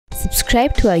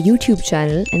Subscribe to our YouTube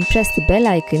channel and press the bell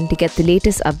icon to get the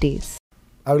latest updates.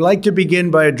 I would like to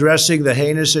begin by addressing the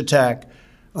heinous attack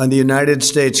on the United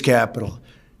States Capitol.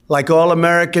 Like all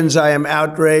Americans, I am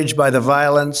outraged by the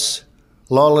violence,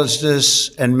 lawlessness,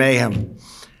 and mayhem.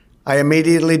 I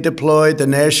immediately deployed the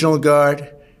National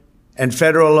Guard and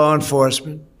federal law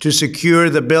enforcement to secure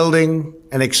the building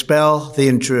and expel the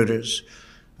intruders.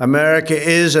 America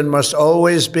is and must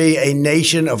always be a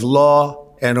nation of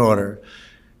law and order.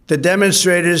 The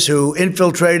demonstrators who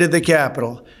infiltrated the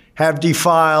Capitol have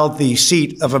defiled the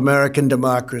seat of American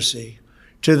democracy.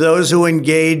 To those who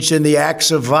engaged in the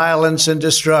acts of violence and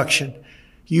destruction,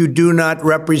 you do not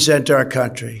represent our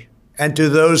country. And to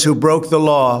those who broke the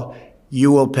law,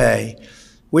 you will pay.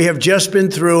 We have just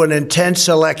been through an intense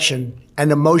election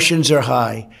and emotions are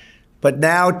high, but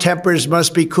now tempers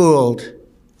must be cooled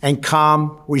and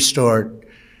calm restored.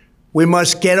 We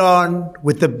must get on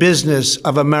with the business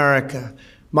of America.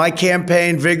 My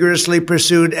campaign vigorously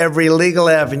pursued every legal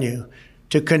avenue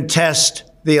to contest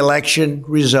the election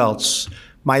results.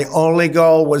 My only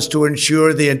goal was to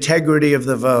ensure the integrity of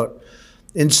the vote.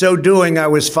 In so doing, I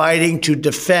was fighting to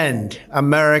defend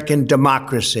American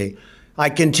democracy. I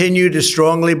continue to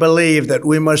strongly believe that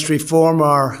we must reform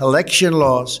our election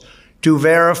laws to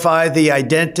verify the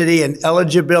identity and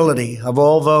eligibility of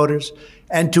all voters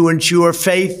and to ensure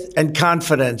faith and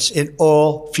confidence in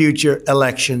all future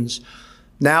elections.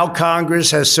 Now Congress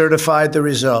has certified the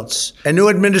results. A new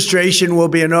administration will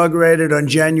be inaugurated on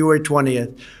January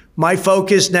 20th. My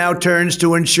focus now turns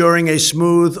to ensuring a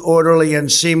smooth, orderly,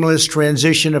 and seamless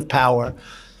transition of power.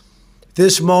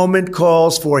 This moment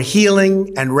calls for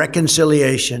healing and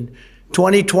reconciliation.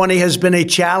 2020 has been a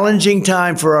challenging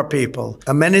time for our people.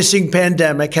 A menacing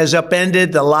pandemic has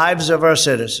upended the lives of our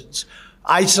citizens,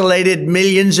 isolated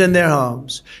millions in their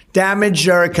homes, damaged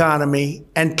our economy,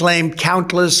 and claimed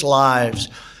countless lives.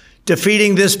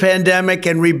 Defeating this pandemic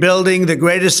and rebuilding the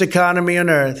greatest economy on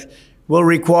earth will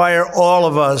require all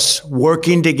of us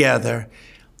working together.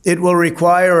 It will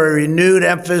require a renewed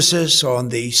emphasis on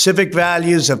the civic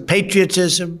values of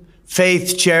patriotism,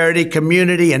 faith, charity,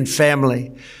 community, and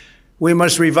family. We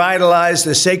must revitalize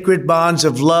the sacred bonds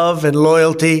of love and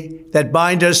loyalty that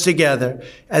bind us together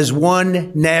as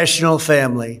one national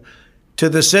family. To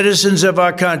the citizens of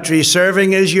our country,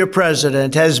 serving as your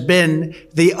president has been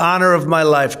the honor of my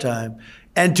lifetime.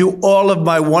 And to all of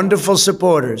my wonderful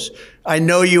supporters, I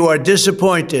know you are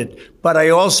disappointed, but I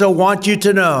also want you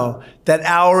to know that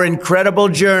our incredible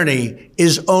journey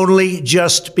is only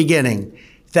just beginning.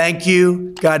 Thank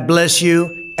you, God bless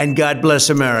you, and God bless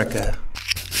America.